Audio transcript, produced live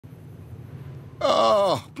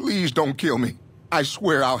Oh, please don't kill me. I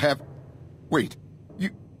swear I'll have... Wait,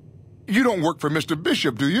 you don't work for Mr.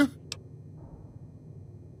 Bishop, do you?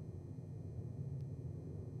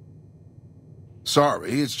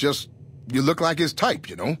 Sorry, it's just you look like his type,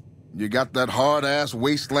 you know? You got that hard-ass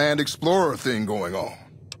wasteland explorer thing going on.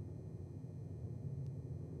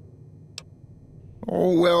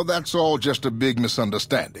 Oh, well, that's all just a big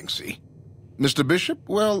misunderstanding, see? Mr. Bishop,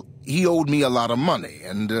 well, he owed me a lot of money,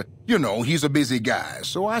 and, you know, he's a busy guy,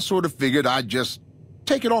 so I sort of figured I'd just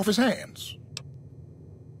take it off his hands.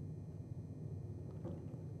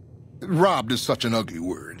 Robbed is such an ugly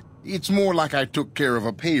word. It's more like I took care of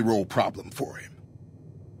a payroll problem for him.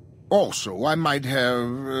 Also, I might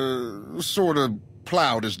have, sort of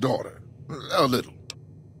plowed his daughter. A little.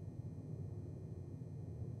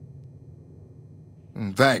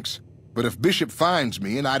 Thanks. But if Bishop finds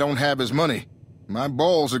me and I don't have his money, my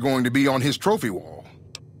balls are going to be on his trophy wall.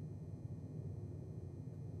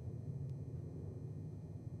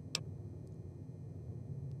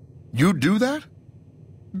 You do that?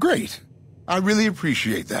 Great. I really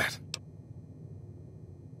appreciate that.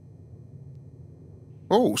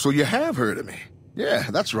 Oh, so you have heard of me. Yeah,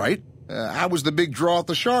 that's right. I was the big draw at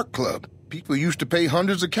the Shark Club. People used to pay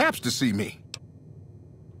hundreds of caps to see me.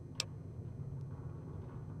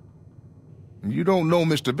 You don't know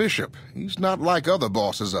Mr. Bishop. He's not like other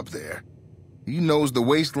bosses up there. He knows the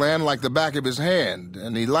wasteland like the back of his hand,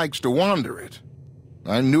 and he likes to wander it.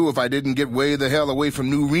 I knew if I didn't get way the hell away from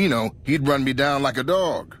New Reno, he'd run me down like a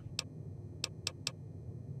dog.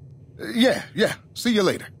 Yeah. See you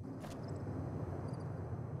later.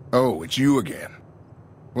 Oh, it's you again.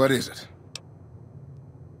 What is it?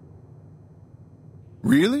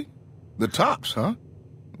 Really? The Tops, huh?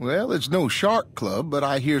 Well, it's no shark club, but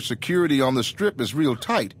I hear security on the Strip is real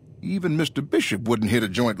tight. Even Mr. Bishop wouldn't hit a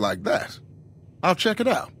joint like that. I'll check it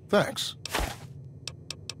out. Thanks.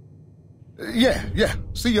 Yeah.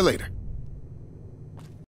 See you later.